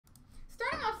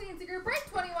CNC Group break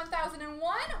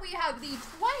 21,001. We have the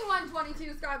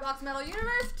 21-22 Skybox Metal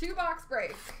Universe 2-box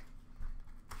break.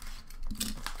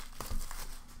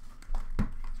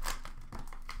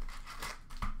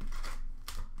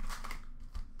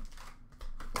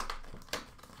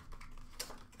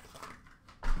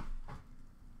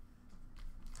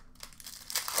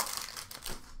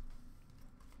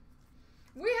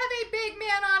 We have a big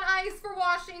man on ice for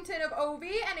Washington of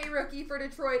Ovi and a rookie for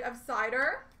Detroit of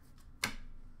Cider.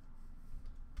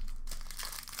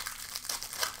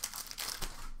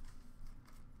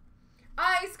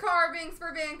 Ice carvings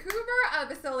for Vancouver of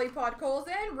Vasily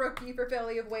Podkolzin, rookie for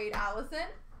Philly of Wade Allison.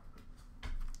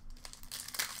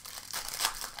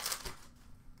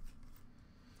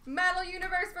 Metal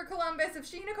Universe for Columbus of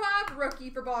Sheenikov, rookie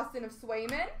for Boston of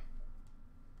Swayman.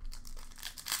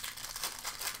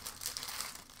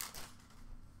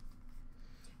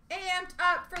 Amped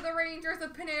up for the Rangers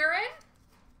of Panarin.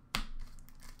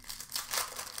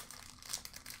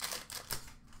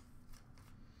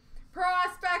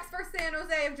 Prospects for San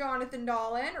Jose of Jonathan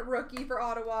Dahlen, rookie for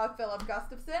Ottawa of Philip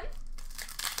Gustafson.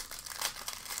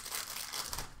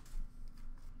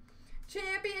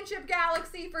 Championship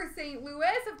Galaxy for St.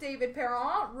 Louis of David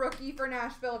Perron, rookie for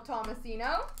Nashville of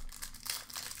Tomasino.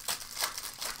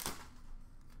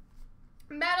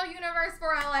 Metal Universe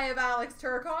for LA of Alex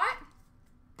Turcotte.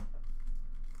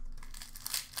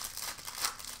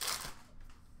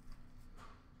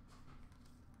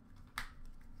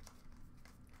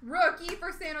 Rookie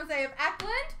for San Jose of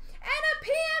Eklund. And a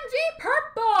PMG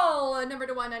Purple, number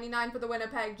to 199 for the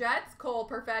Winnipeg Jets, Cole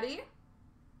Perfetti.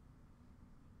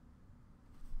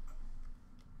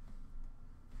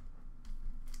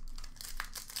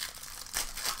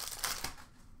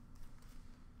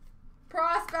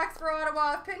 Prospects for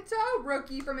Ottawa of Pinto,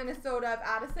 rookie for Minnesota of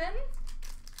Addison.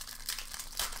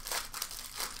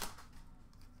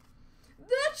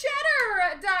 The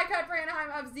Cheddar die cut for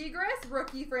Anaheim of Zegras,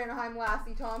 rookie for Anaheim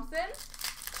Lassie Thompson.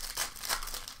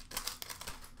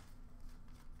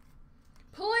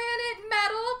 Planet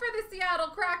Metal for the Seattle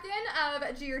Kraken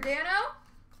of Giordano.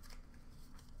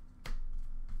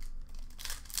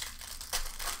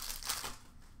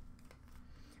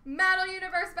 Metal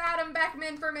Universe of Adam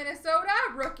Beckman for Minnesota,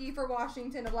 rookie for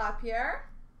Washington of Lapierre.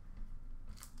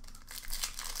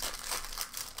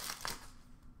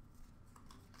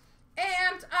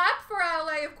 Amped up for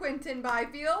LA of Quinton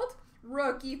Byfield,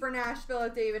 rookie for Nashville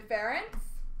of David Ferentz.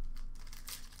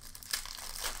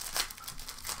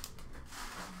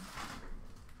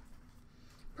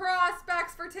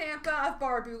 Prospects for Tampa of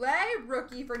Barboulet,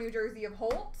 rookie for New Jersey of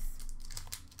Holtz.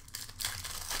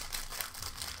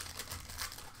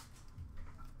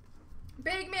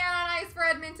 Big man on ice for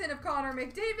Edmonton of Connor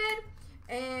McDavid,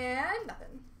 and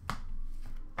nothing.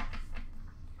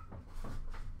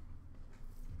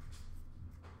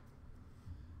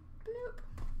 Bloop.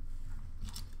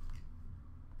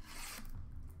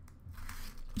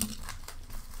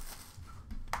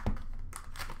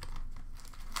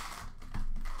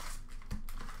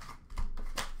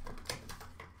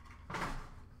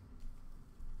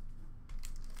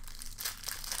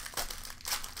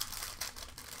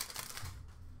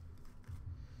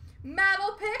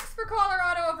 Metal picks for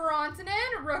Colorado of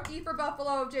Rantanen, rookie for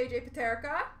Buffalo of JJ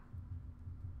Peterka.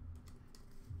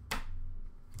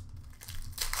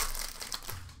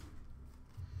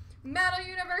 Metal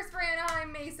Universe for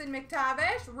Anaheim, Mason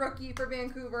McTavish, rookie for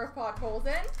Vancouver of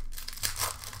Podkolzin.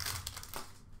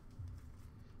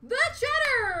 The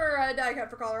Cheddar die cut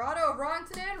for Colorado of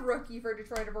Rantanen, rookie for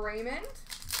Detroit of Raymond.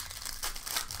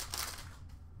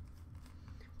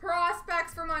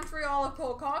 Prospects for Montreal of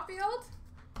Cole Caulfield.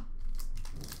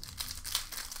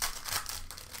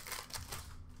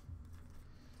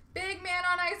 Big man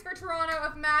on ice for Toronto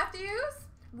of Matthews,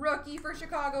 rookie for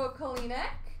Chicago of Kalinick.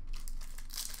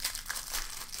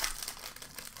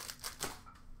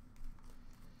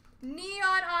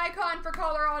 Neon icon for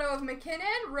Colorado of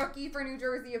McKinnon, rookie for New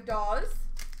Jersey of Dawes.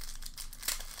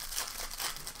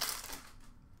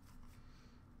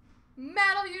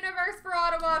 Metal Universe for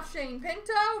Ottawa of Shane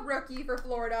Pinto, rookie for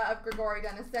Florida of Grigory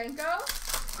Denisenko.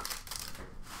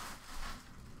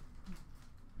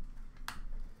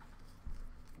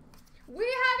 We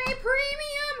have a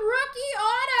premium rookie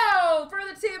auto for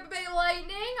the Tampa Bay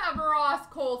Lightning of Ross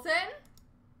Colton.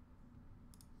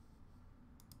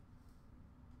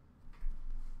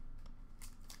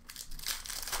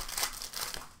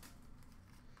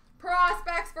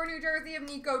 Prospects for New Jersey of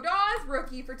Nico Dawes,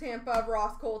 rookie for Tampa of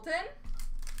Ross Colton.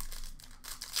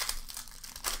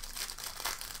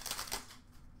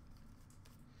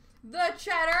 The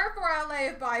Cheddar for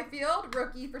LA of Byfield,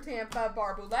 rookie for Tampa of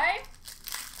Barboulet.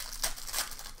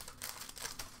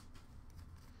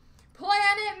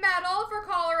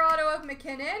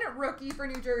 McKinnon, rookie for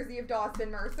New Jersey of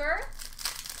Dawson Mercer.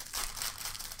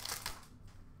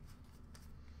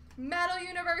 Metal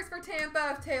Universe for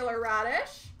Tampa of Taylor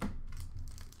Radish.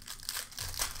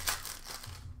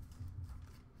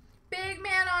 Big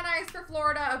Man on Ice for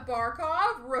Florida of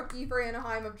Barkov, rookie for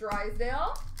Anaheim of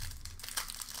Drysdale.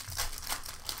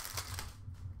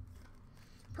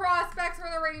 Prospects for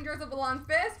the Rangers of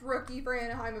Lundqvist, rookie for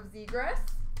Anaheim of Zegras.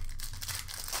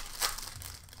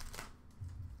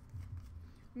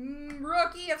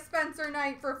 Rookie of Spencer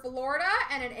Knight for Florida,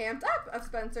 and an amped up of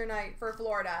Spencer Knight for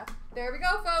Florida. There we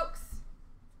go, folks.